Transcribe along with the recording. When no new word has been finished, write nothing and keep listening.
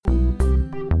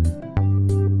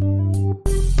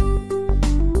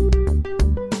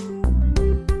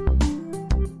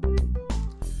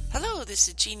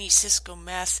Cisco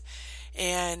Meth,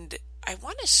 and I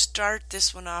want to start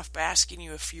this one off by asking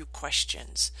you a few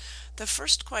questions. The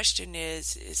first question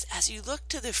is as you look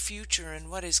to the future and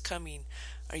what is coming,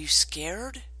 are you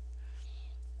scared?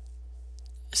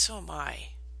 So am I.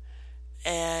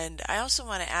 And I also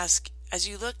want to ask, as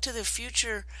you look to the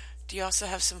future, do you also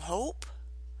have some hope?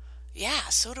 Yeah,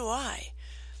 so do I.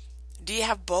 Do you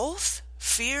have both?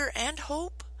 Fear and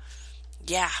hope?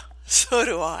 Yeah, so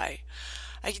do I.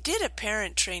 I did a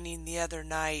parent training the other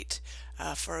night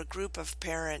for a group of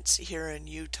parents here in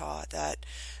Utah that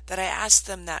I asked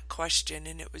them that question,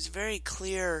 and it was very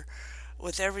clear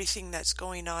with everything that's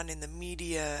going on in the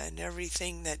media and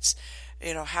everything that's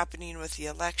happening with the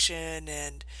election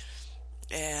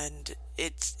and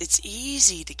it's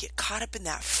easy to get caught up in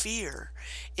that fear.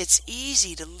 It's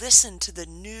easy to listen to the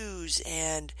news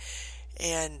and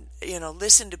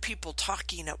listen to people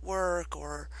talking at work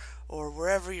or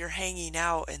wherever you're hanging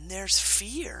out, and there's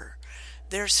fear.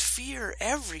 There's fear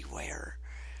everywhere.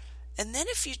 And then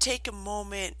if you take a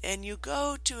moment and you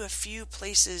go to a few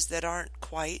places that aren't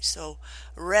quite so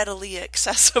readily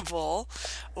accessible,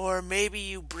 or maybe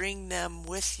you bring them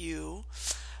with you,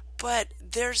 but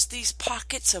there's these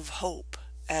pockets of hope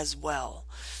as well.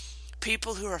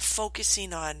 People who are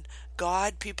focusing on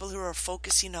God, people who are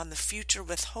focusing on the future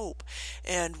with hope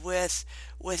and with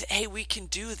hey, we can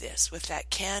do this, with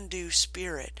that can-do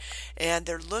spirit. And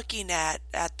they're looking at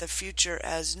the future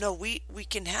as, no, we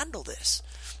can handle this.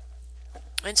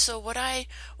 And so what I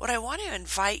want to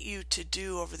invite you to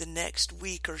do over the next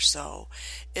week or so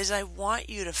is I want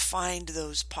you to find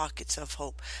those pockets of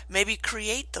hope. Maybe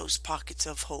create those pockets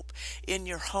of hope in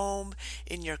your home,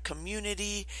 in your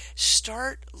community.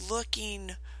 Start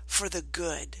looking for the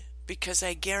good, because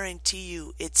I guarantee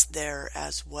you it's there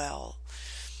as well.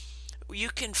 You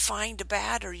can find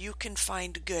bad or you can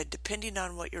find good, depending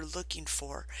on what you're looking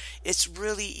for. It's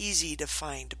really easy to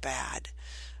find bad,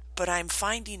 but I'm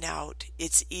finding out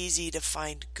it's easy to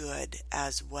find good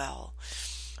as well.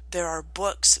 There are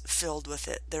books filled with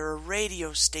it. There are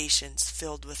radio stations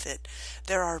filled with it.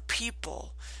 There are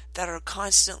people that are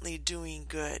constantly doing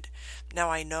good. Now,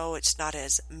 I know it's not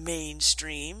as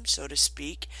mainstream, so to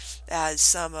speak, as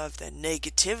some of the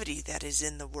negativity that is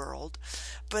in the world.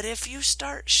 But if you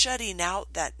start shutting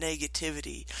out that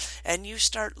negativity and you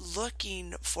start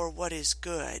looking for what is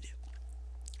good,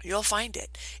 you'll find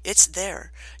it. It's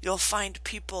there. You'll find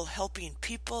people helping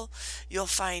people. You'll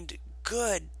find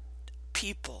good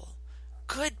people.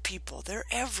 Good people. They're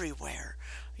everywhere.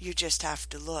 You just have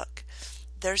to look.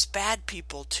 There's bad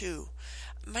people too.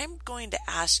 I'm going to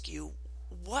ask you,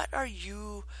 what are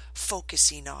you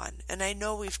focusing on? And I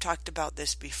know we've talked about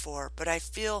this before, but I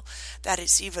feel that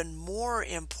it's even more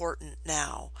important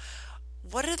now.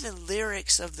 What are the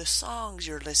lyrics of the songs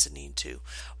you're listening to?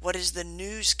 What is the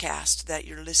newscast that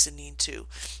you're listening to?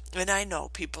 And I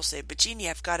know people say, but Jeannie,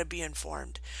 I've got to be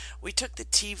informed. We took the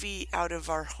TV out of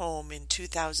our home in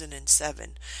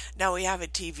 2007. Now we have a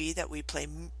TV that we play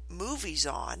movies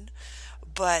on,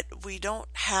 but we don't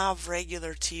have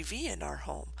regular TV in our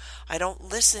home. I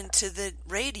don't listen to the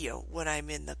radio when I'm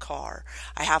in the car.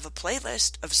 I have a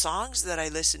playlist of songs that I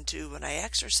listen to when I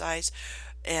exercise,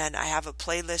 and I have a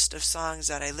playlist of songs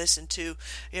that I listen to,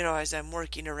 as I'm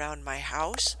working around my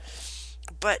house.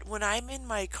 But when I'm in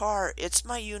my car, it's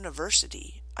my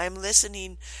university. I'm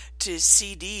listening to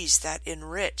CDs that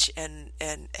enrich and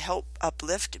help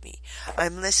uplift me.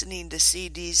 I'm listening to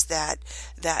CDs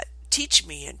that teach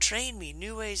me and train me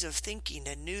new ways of thinking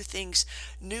and new things,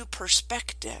 new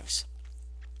perspectives.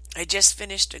 I just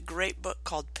finished a great book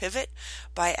called Pivot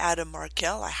by Adam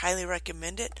Markell. I highly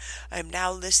recommend it. I'm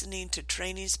now listening to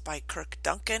trainings by Kirk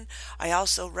Duncan. I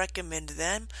also recommend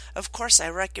them. Of course, I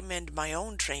recommend my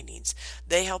own trainings.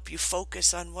 They help you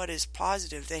focus on what is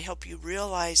positive. They help you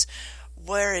realize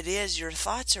where it is your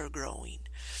thoughts are growing.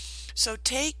 So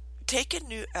take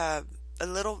a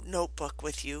little notebook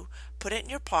with you, put it in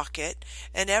your pocket,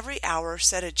 and every hour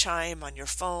set a chime on your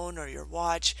phone or your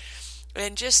watch,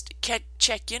 and just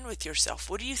check in with yourself.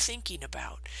 What are you thinking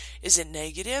about? Is it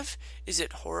negative? Is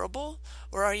it horrible?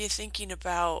 Or are you thinking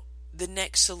about the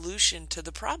next solution to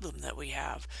the problem that we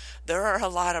have? There are a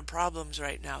lot of problems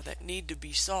right now that need to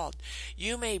be solved.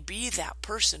 You may be that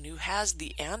person who has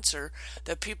the answer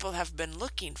that people have been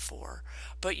looking for,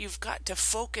 but you've got to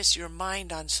focus your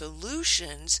mind on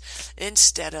solutions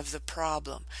instead of the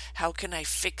problem. How can I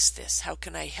fix this? How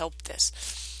can I help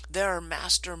this? There are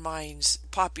masterminds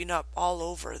popping up all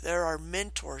over. There are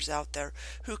mentors out there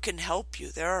who can help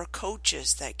you. There are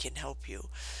coaches that can help you.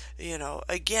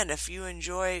 Again, if you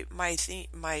enjoy my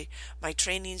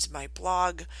trainings, my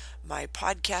blog, my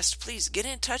podcast, please get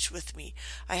in touch with me.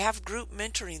 I have group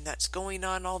mentoring that's going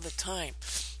on all the time.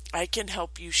 I can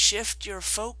help you shift your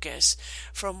focus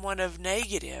from one of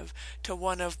negative to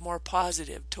one of more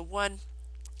positive, to one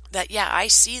that, yeah, I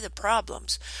see the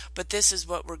problems, but this is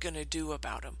what we're going to do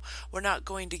about them. We're not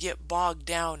going to get bogged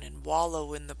down and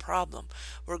wallow in the problem.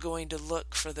 We're going to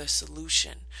look for the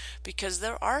solution, because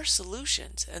there are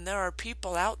solutions, and there are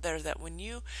people out there that when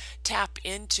you tap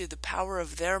into the power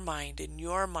of their mind and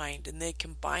your mind and they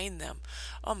combine them,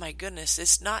 oh my goodness,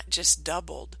 it's not just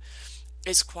doubled,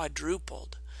 it's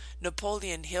quadrupled.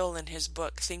 Napoleon Hill in his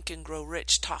book Think and Grow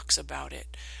Rich talks about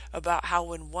it, about how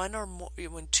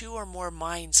when two or more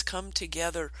minds come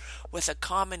together with a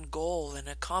common goal and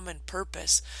a common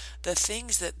purpose, the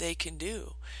things that they can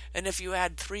do. And if you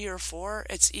add 3 or 4,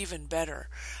 it's even better.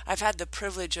 I've had the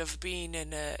privilege of being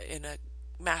in a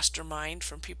mastermind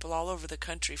from people all over the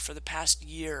country for the past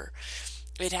year.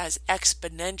 It has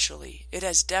definitely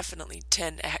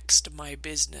 10x'd my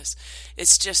business.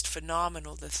 It's just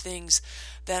phenomenal, the things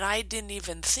that I didn't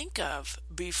even think of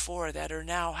before that are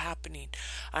now happening.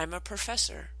 I'm a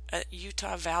professor at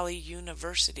Utah Valley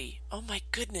University. Oh my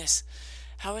goodness,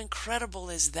 how incredible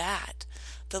is that?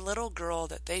 The little girl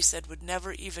that they said would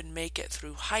never even make it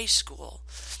through high school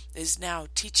is now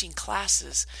teaching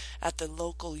classes at the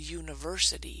local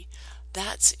university.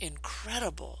 That's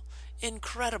incredible.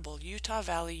 Incredible. Utah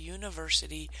Valley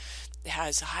University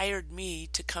has hired me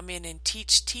to come in and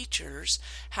teach teachers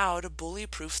how to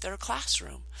bully-proof their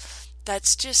classroom.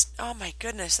 That's just, oh my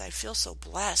goodness, I feel so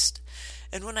blessed.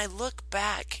 And when I look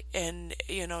back and,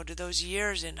 to those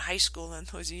years in high school and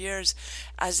those years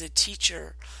as a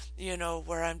teacher,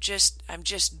 where I'm just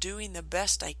doing the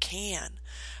best I can,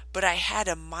 but I had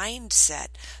a mindset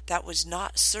that was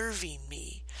not serving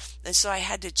me. And so I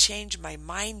had to change my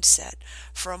mindset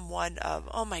from one of,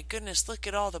 oh my goodness, look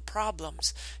at all the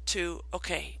problems, to,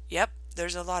 okay, yep,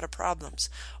 there's a lot of problems.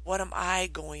 What am I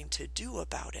going to do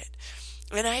about it?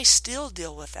 And I still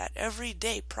deal with that every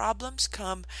day. Problems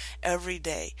come every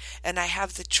day. And I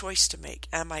have the choice to make.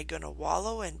 Am I going to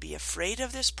wallow and be afraid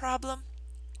of this problem?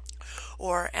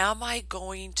 Or am I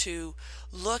going to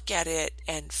look at it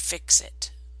and fix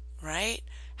it? Right?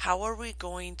 How are we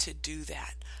going to do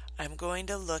that? I'm going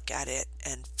to look at it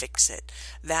and fix it.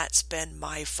 That's been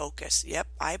my focus. Yep,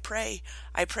 I pray.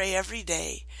 I pray every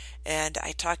day. And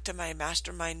I talk to my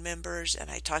mastermind members,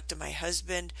 and I talk to my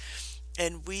husband,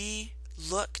 and we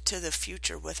look to the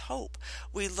future with hope.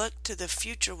 We look to the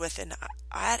future with an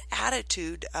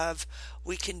attitude of,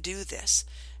 we can do this.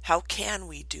 How can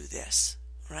we do this?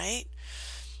 Right?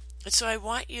 And so I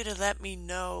want you to let me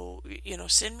know,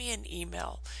 send me an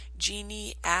email,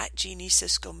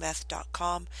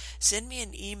 Jeannie@JeannieSiscometh.com. Send me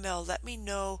an email. Let me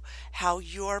know how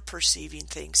you're perceiving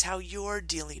things, how you're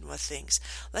dealing with things.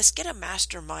 Let's get a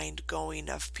mastermind going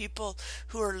of people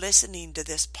who are listening to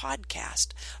this podcast.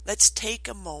 Let's take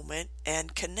a moment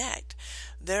and connect.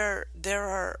 There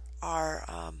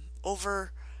are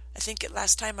over, I think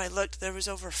last time I looked, there was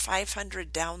over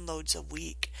 500 downloads a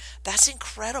week. That's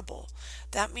incredible.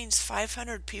 That means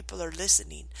 500 people are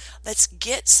listening. Let's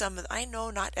get I know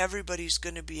not everybody's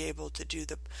going to be able to do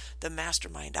the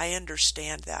mastermind. I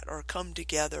understand that, or come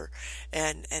together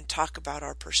and talk about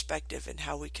our perspective and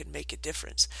how we can make a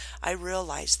difference. I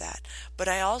realize that. But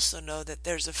I also know that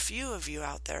there's a few of you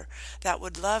out there that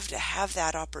would love to have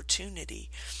that opportunity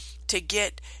to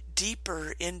get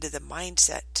deeper into the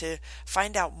mindset, to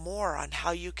find out more on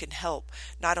how you can help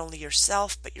not only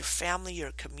yourself but your family,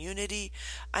 your community.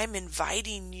 I'm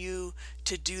inviting you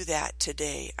to do that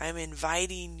today. I'm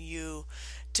inviting you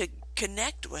to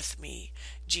connect with me,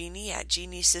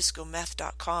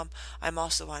 Jeannie@JeannieSiscometh.com. I'm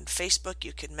also on Facebook.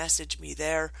 You can message me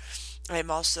there. I'm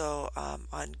also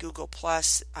on Google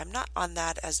Plus. I'm not on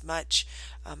that as much.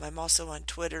 I'm also on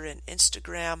Twitter and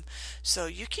Instagram. So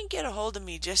you can get a hold of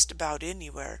me just about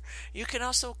anywhere. You can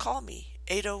also call me,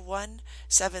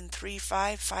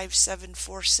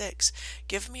 801-735-5746.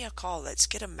 Give me a call. Let's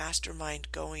get a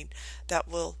mastermind going that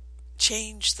will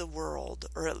change the world,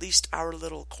 or at least our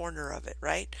little corner of it,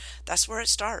 right? That's where it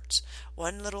starts.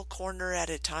 One little corner at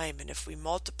a time. And if we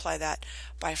multiply that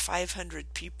by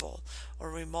 500 people,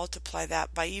 or we multiply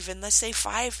that by even, let's say,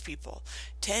 5 people,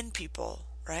 10 people,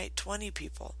 right? 20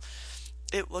 people,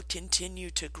 it will continue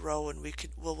to grow, and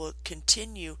will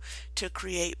continue to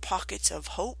create pockets of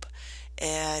hope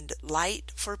and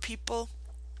light for people.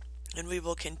 And we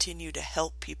will continue to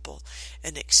help people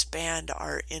and expand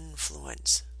our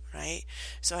influence. Right?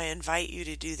 So I invite you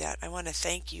to do that. I want to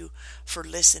thank you for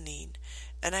listening,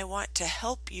 and I want to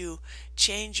help you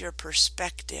change your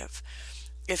perspective.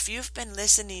 If you've been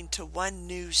listening to one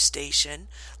news station,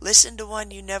 listen to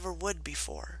one you never would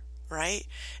before, right?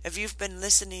 If you've been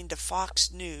listening to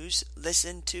Fox News,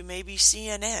 listen to maybe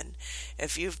CNN.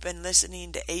 If you've been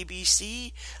listening to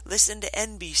ABC, listen to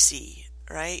NBC,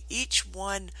 right? Each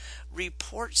one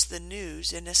reports the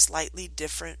news in a slightly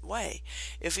different way.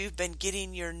 If you've been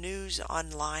getting your news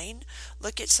online,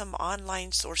 look at some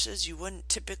online sources you wouldn't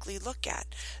typically look at.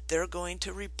 They're going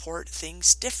to report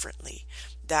things differently.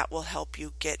 That will help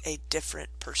you get a different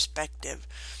perspective.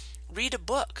 Read a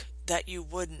book that you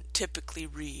wouldn't typically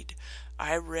read.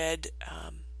 I read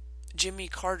Jimmy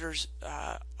Carter's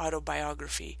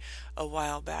autobiography a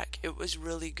while back. It was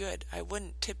really good. I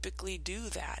wouldn't typically do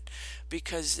that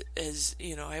because, as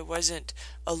you know, I wasn't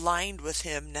aligned with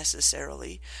him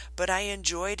necessarily, but I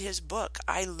enjoyed his book.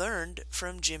 I learned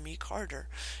from Jimmy Carter.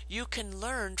 You can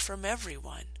learn from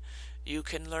everyone. You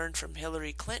can learn from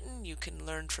Hillary Clinton. You can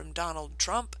learn from Donald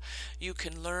Trump. You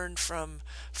can learn from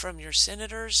your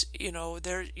senators.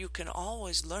 You can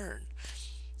always learn.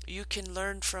 You can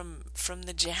learn from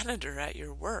the janitor at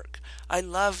your work. I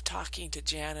love talking to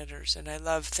janitors, and I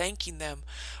love thanking them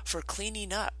for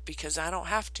cleaning up because I don't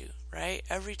have to, right?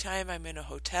 Every time I'm in a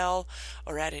hotel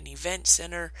or at an event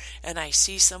center and I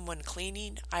see someone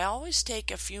cleaning, I always take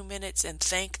a few minutes and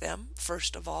thank them,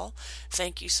 first of all.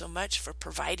 Thank you so much for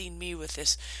providing me with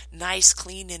this nice,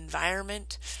 clean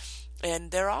environment.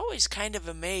 And they're always kind of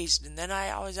amazed. And then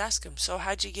I always ask them, so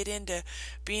how'd you get into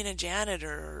being a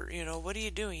janitor? Or, what are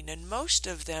you doing? And most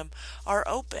of them are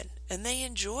open and they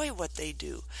enjoy what they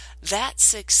do. That's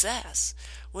success.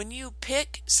 When you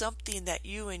pick something that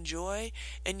you enjoy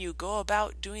and you go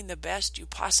about doing the best you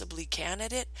possibly can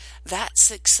at it, that's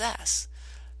success.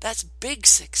 That's big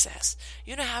success.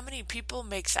 You know how many people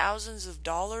make thousands of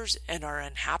dollars and are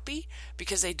unhappy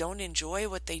because they don't enjoy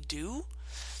what they do?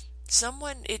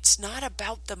 It's not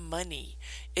about the money.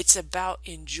 It's about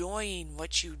enjoying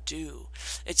what you do.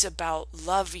 It's about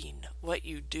loving what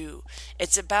you do.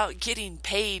 It's about getting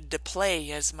paid to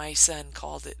play, as my son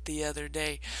called it the other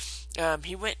day.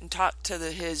 He went and talked to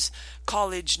his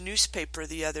college newspaper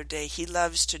the other day. He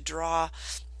loves to draw,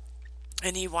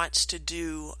 and he wants to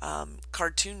do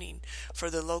cartooning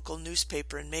for the local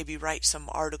newspaper and maybe write some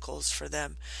articles for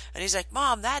them. And he's like,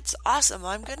 Mom, that's awesome.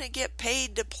 I'm going to get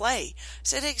paid to play. I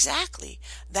said, exactly.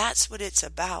 That's what it's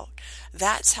about.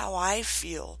 That's how I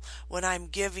feel when I'm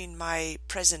giving my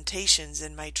presentations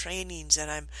and my trainings and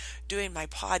I'm doing my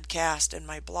podcast and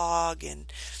my blog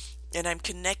and I'm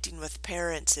connecting with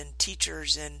parents and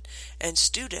teachers and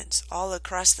students all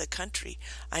across the country.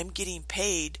 I'm getting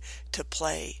paid to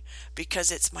play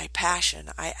because it's my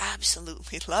passion. I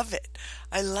absolutely love it.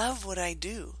 I love what I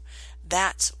do.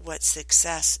 That's what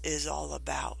success is all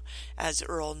about, as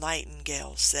Earl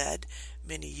Nightingale said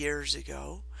many years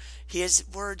ago. His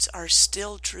words are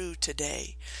still true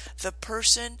today. The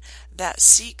person that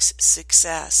seeks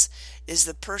success is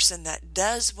the person that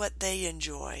does what they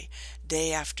enjoy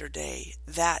day after day.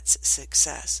 That's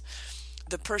success.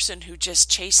 The person who just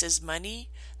chases money,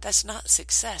 that's not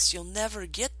success. You'll never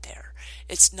get there.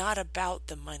 It's not about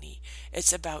the money.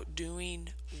 It's about doing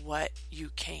what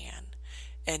you can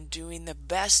and doing the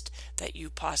best that you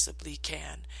possibly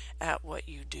can at what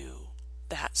you do.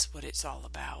 That's what it's all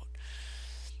about.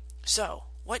 So,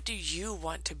 what do you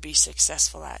want to be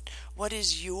successful at? What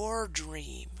is your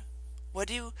dream? What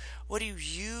do you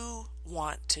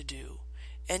want to do?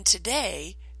 And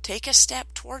today, take a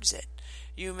step towards it.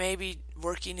 You may be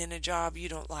working in a job you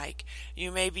don't like.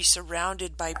 You may be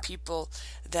surrounded by people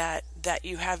that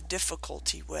you have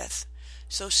difficulty with.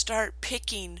 So start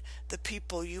picking the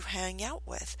people you hang out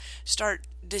with. Start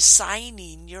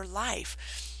designing your life.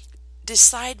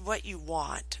 Decide what you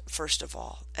want, first of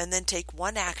all, and then take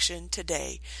one action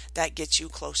today that gets you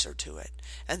closer to it.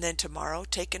 And then tomorrow,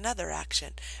 take another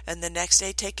action. And the next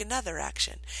day, take another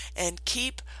action. And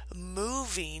keep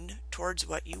moving towards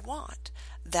what you want.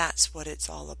 That's what it's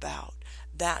all about.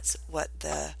 That's what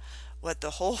the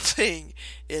whole thing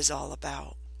is all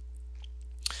about.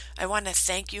 I want to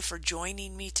thank you for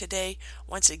joining me today.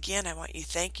 Once again,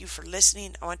 thank you for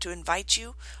listening. I want to invite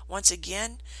you, once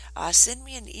again, send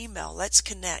me an email. Let's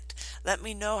connect. Let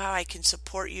me know how I can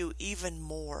support you even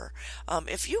more.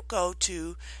 If you go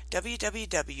to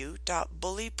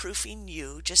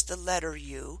www.bullyproofingyou, just the letter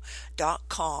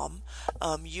u.com,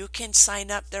 you can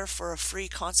sign up there for a free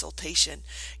consultation.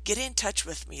 Get in touch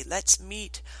with me. Let's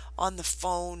meet on the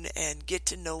phone and get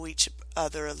to know each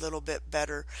other a little bit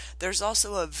better. There's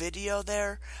also a video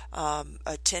there, a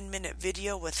 10-minute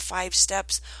video with 5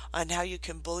 steps on how you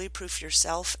can bully-proof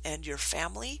yourself and your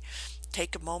family.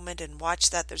 take a moment and watch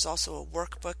that. There's also a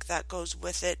workbook that goes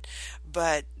with it,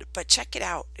 but check it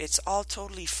out. It's all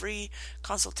totally free.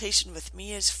 Consultation with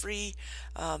me is free.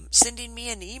 Sending me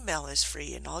an email is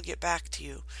free, and I'll get back to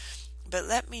you. But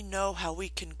let me know how we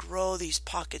can grow these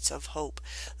pockets of hope.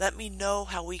 Let me know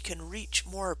how we can reach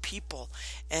more people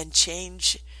and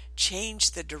change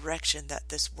the direction that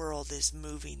this world is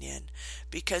moving in.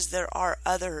 Because there are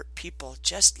other people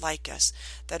just like us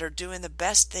that are doing the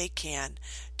best they can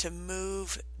to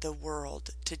move the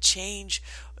world, to change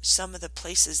some of the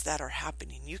places that are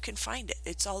happening. You can find it.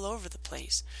 It's all over the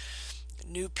place.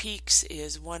 New Peaks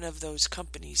is one of those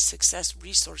companies. Success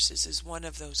Resources is one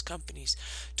of those companies.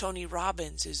 Tony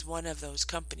Robbins is one of those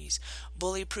companies.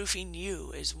 Bullyproofing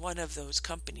You is one of those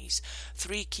companies.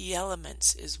 3 Key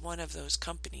Elements is one of those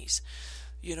companies.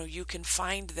 You can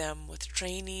find them with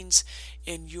trainings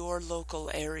in your local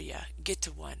area. Get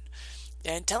to one.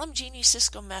 And tell them Jeannie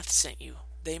Cisco Meth sent you.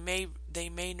 They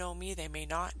may know me, they may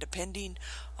not, depending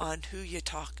on who you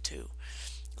talk to.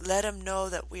 Let them know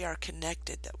that we are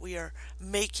connected, that we are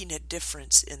making a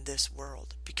difference in this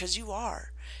world, because you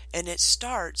are. And it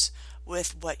starts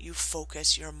with what you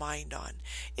focus your mind on.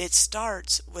 It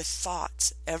starts with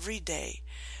thoughts every day.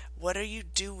 What are you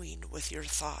doing with your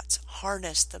thoughts?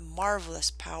 Harness the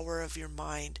marvelous power of your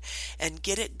mind and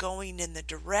get it going in the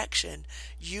direction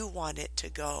you want it to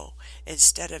go,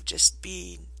 instead of just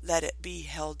let it be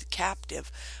held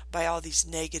captive by all these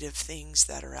negative things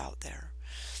that are out there.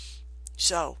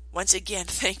 So, once again,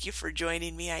 thank you for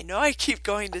joining me. I know I keep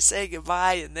going to say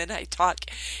goodbye and then I talk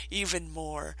even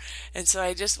more. And so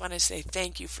I just want to say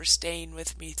thank you for staying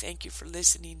with me. Thank you for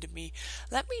listening to me.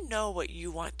 Let me know what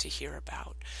you want to hear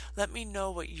about. Let me know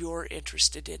what you're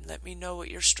interested in. Let me know what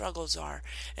your struggles are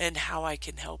and how I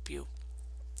can help you.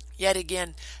 Yet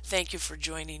again, thank you for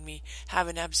joining me. Have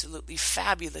an absolutely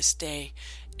fabulous day,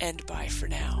 and bye for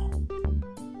now.